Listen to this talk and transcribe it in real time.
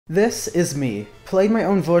This is me, playing my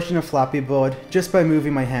own version of Flappy Bird just by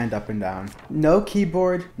moving my hand up and down. No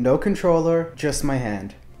keyboard, no controller, just my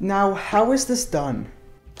hand. Now, how is this done?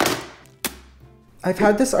 I've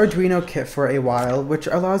had this Arduino kit for a while, which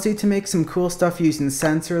allows you to make some cool stuff using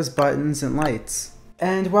sensors, buttons, and lights.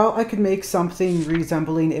 And while I could make something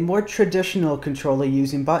resembling a more traditional controller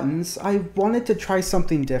using buttons, I wanted to try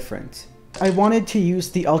something different. I wanted to use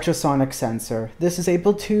the ultrasonic sensor. This is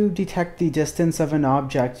able to detect the distance of an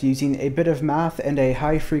object using a bit of math and a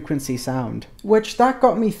high frequency sound. Which that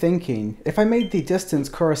got me thinking, if I made the distance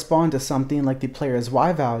correspond to something like the player's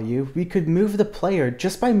Y value, we could move the player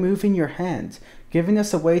just by moving your hand, giving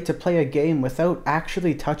us a way to play a game without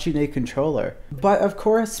actually touching a controller. But of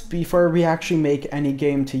course, before we actually make any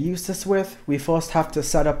game to use this with, we first have to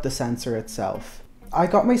set up the sensor itself. I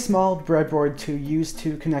got my small breadboard to use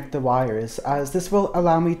to connect the wires, as this will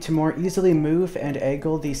allow me to more easily move and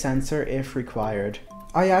angle the sensor if required.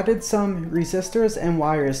 I added some resistors and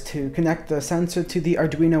wires to connect the sensor to the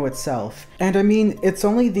Arduino itself. And I mean, it's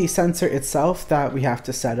only the sensor itself that we have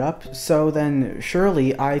to set up, so then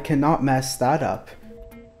surely I cannot mess that up.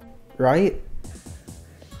 Right?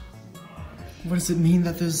 What does it mean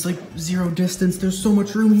that there's like zero distance? There's so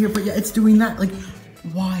much room here, but yeah, it's doing that. Like,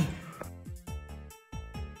 why?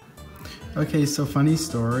 Okay, so funny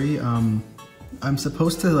story. I'm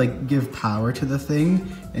supposed to like give power to the thing,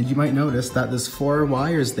 and you might notice that there's 4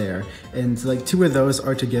 wires there, and like 2 of those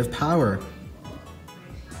are to give power.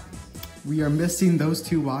 We are missing those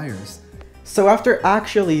 2 wires. So after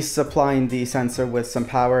actually supplying the sensor with some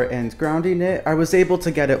power and grounding it, I was able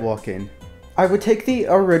to get it working. I would take the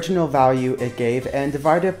original value it gave and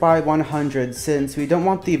divide it by 100 since we don't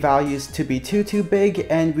want the values to be too big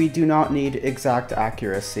and we do not need exact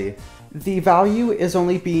accuracy. The value is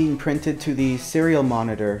only being printed to the serial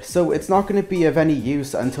monitor, so it's not going to be of any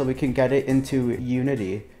use until we can get it into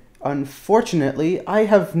Unity. Unfortunately, I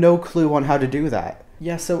have no clue on how to do that.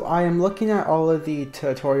 Yeah, so I am looking at all of the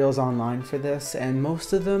tutorials online for this, and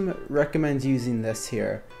most of them recommend using this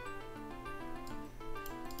here.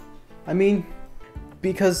 I mean,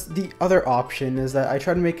 because the other option is that I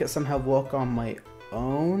try to make it somehow work on my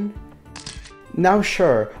own. Now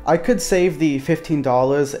sure, I could save the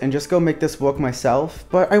 $15 and just go make this work myself,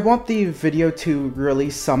 but I want the video to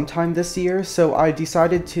release sometime this year, so I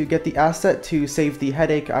decided to get the asset to save the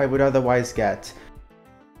headache I would otherwise get.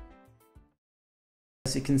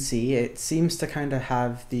 As you can see, it seems to kind of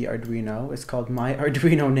have the Arduino. It's called my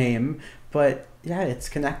Arduino name, but yeah, it's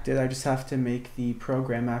connected. I just have to make the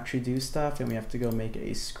program actually do stuff, and we have to go make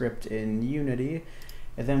a script in Unity,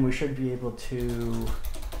 and then we should be able to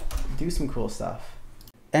do some cool stuff.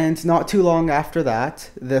 And not too long after that,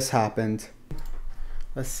 this happened.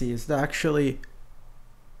 Let's see, is that actually...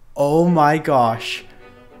 Oh my gosh.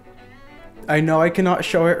 I know I cannot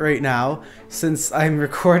show it right now since I'm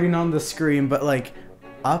recording on the screen, but like,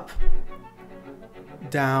 up,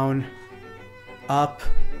 down, up,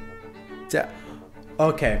 down.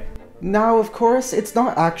 Okay. Now, of course, it's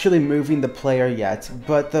not actually moving the player yet,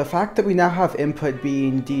 but the fact that we now have input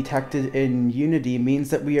being detected in Unity means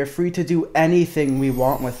that we are free to do anything we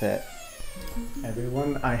want with it.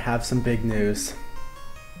 Everyone, I have some big news.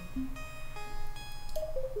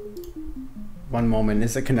 One moment,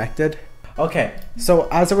 is it connected? Okay, so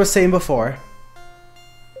as I was saying before,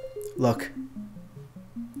 look.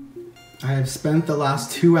 I have spent the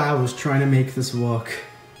last 2 hours trying to make this work.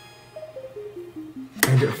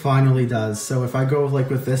 And it finally does. So if I go like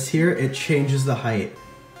with this here, it changes the height.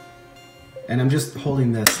 And I'm just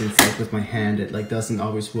holding this, it's like with my hand, it like doesn't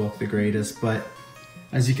always work the greatest, but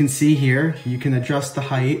as you can see here, you can adjust the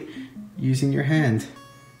height using your hand.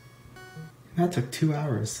 That took 2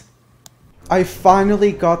 hours. I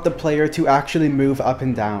finally got the player to actually move up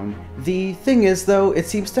and down. The thing is though, it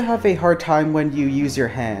seems to have a hard time when you use your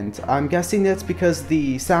hand. I'm guessing it's because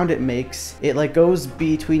the sound it makes, it like goes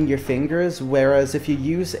between your fingers, whereas if you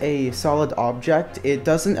use a solid object, it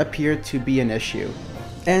doesn't appear to be an issue.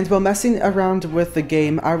 And while messing around with the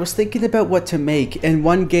game, I was thinking about what to make, and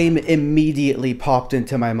one game immediately popped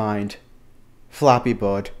into my mind. Flappy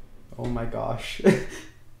Bird. Oh my gosh.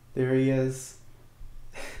 There he is.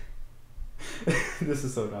 This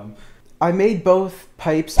is so dumb. I made both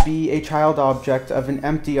pipes be a child object of an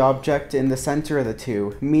empty object in the center of the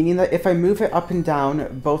two, meaning that if I move it up and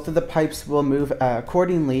down, both of the pipes will move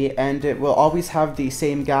accordingly, and it will always have the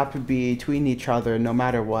same gap between each other no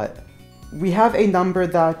matter what. We have a number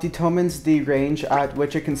that determines the range at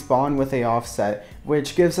which it can spawn with a offset,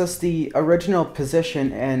 which gives us the original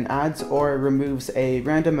position and adds or removes a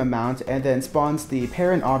random amount and then spawns the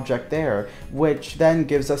parent object there, which then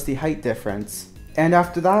gives us the height difference. And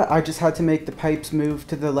after that, I just had to make the pipes move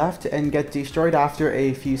to the left and get destroyed after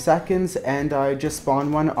a few seconds, and I just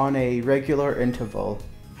spawned one on a regular interval.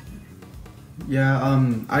 Yeah,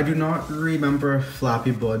 I do not remember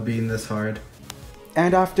Flappy Bird being this hard.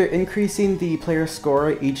 And after increasing the player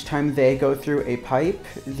score each time they go through a pipe,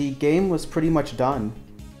 the game was pretty much done.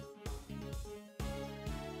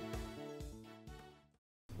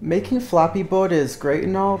 Making Flappy Bird is great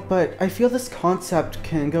and all, but I feel this concept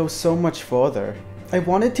can go so much further. I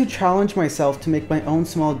wanted to challenge myself to make my own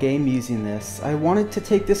small game using this. I wanted to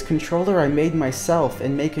take this controller I made myself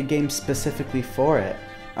and make a game specifically for it.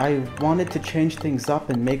 I wanted to change things up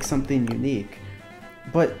and make something unique.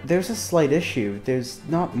 But there's a slight issue. There's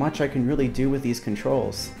not much I can really do with these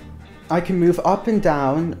controls. I can move up and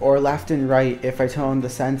down or left and right if I turn on the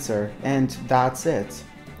sensor, and that's it.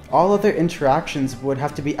 All other interactions would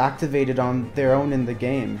have to be activated on their own in the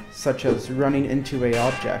game, such as running into an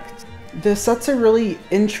object. This sets a really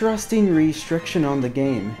interesting restriction on the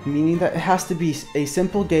game, meaning that it has to be a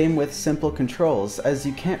simple game with simple controls, as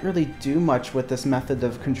you can't really do much with this method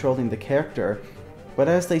of controlling the character. But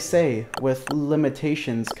as they say, with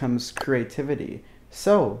limitations comes creativity.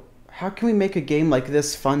 So, how can we make a game like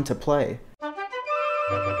this fun to play?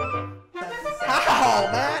 How,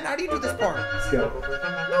 man? How do you do this part? Let's go.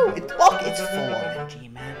 No, look, it's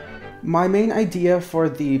 4G, man. My main idea for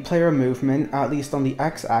the player movement, at least on the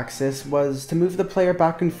x-axis, was to move the player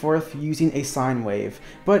back and forth using a sine wave,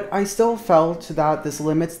 but I still felt that this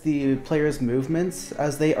limits the player's movements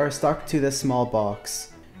as they are stuck to this small box.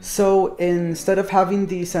 So instead of having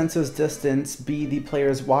the sensor's distance be the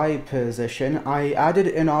player's Y position, I added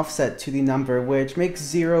an offset to the number which makes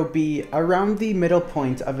 0 be around the middle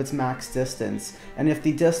point of its max distance, and if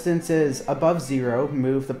the distance is above 0,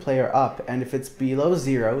 move the player up, and if it's below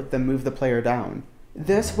 0, then move the player down.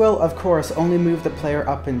 This will of course only move the player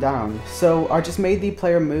up and down, so I just made the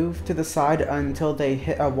player move to the side until they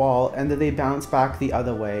hit a wall and then they bounce back the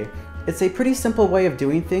other way. It's a pretty simple way of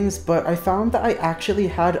doing things, but I found that I actually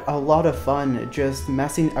had a lot of fun just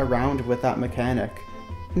messing around with that mechanic.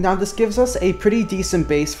 Now this gives us a pretty decent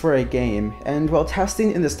base for a game, and while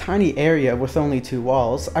testing in this tiny area with only 2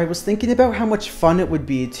 walls, I was thinking about how much fun it would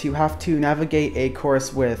be to have to navigate a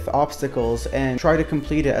course with obstacles and try to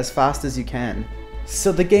complete it as fast as you can.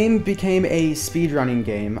 So the game became a speedrunning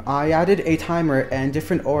game. I added a timer and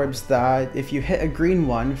different orbs that if you hit a green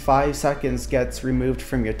one, 5 seconds gets removed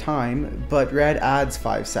from your time, but red adds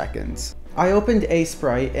 5 seconds. I opened a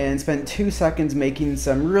sprite and spent 2 seconds making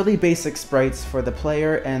some really basic sprites for the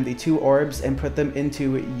player and the 2 orbs and put them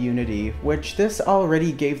into Unity, which this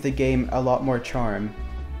already gave the game a lot more charm.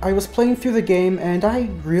 I was playing through the game and I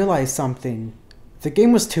realized something. The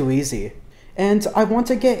game was too easy. And I want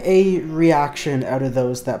to get a reaction out of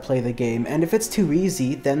those that play the game, and if it's too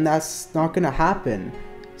easy, then that's not gonna happen.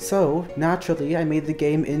 So, naturally, I made the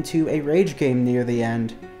game into a rage game near the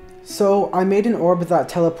end. So, I made an orb that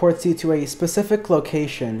teleports you to a specific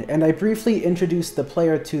location, and I briefly introduced the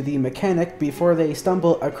player to the mechanic before they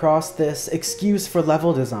stumble across this excuse for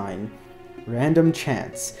level design. Random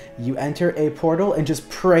chance. You enter a portal and just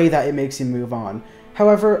pray that it makes you move on.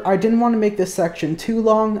 However, I didn't want to make this section too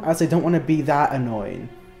long as I don't want to be that annoying.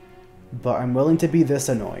 But I'm willing to be this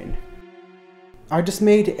annoying. I just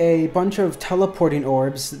made a bunch of teleporting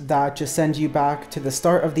orbs that just send you back to the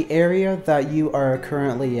start of the area that you are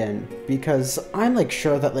currently in. Because I'm like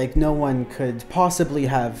sure that like no one could possibly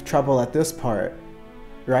have trouble at this part.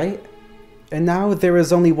 Right? And now there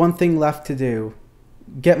is only one thing left to do.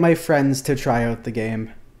 Get my friends to try out the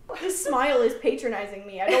game. His smile is patronizing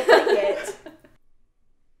me. I don't like it.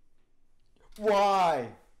 Why?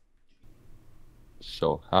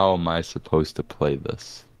 So how am I supposed to play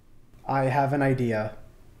this? I have an idea.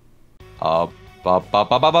 Up, up,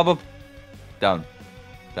 up, up, up, up, up. Down.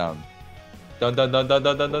 Down. Down, down, down, down,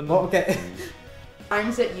 down, down, down. Well, okay.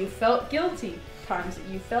 Times that you felt guilty. Times that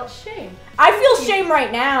you felt shame. I feel shame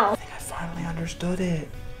right now. I think I finally understood it.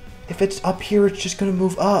 If it's up here, it's just gonna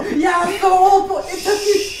move up. Yeah, the whole point. It took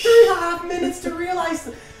you 3.5 minutes to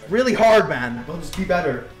realize. Really hard, man. We'll just be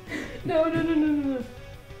better. No.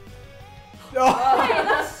 Oh. Hey,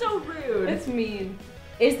 that's so rude. It's mean.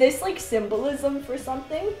 Is this like symbolism for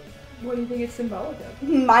something? What do you think it's symbolic of?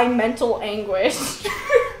 My mental anguish.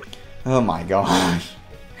 Oh my gosh.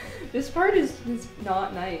 This part is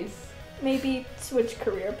not nice. Maybe switch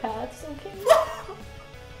career paths, okay?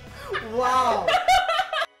 Wow.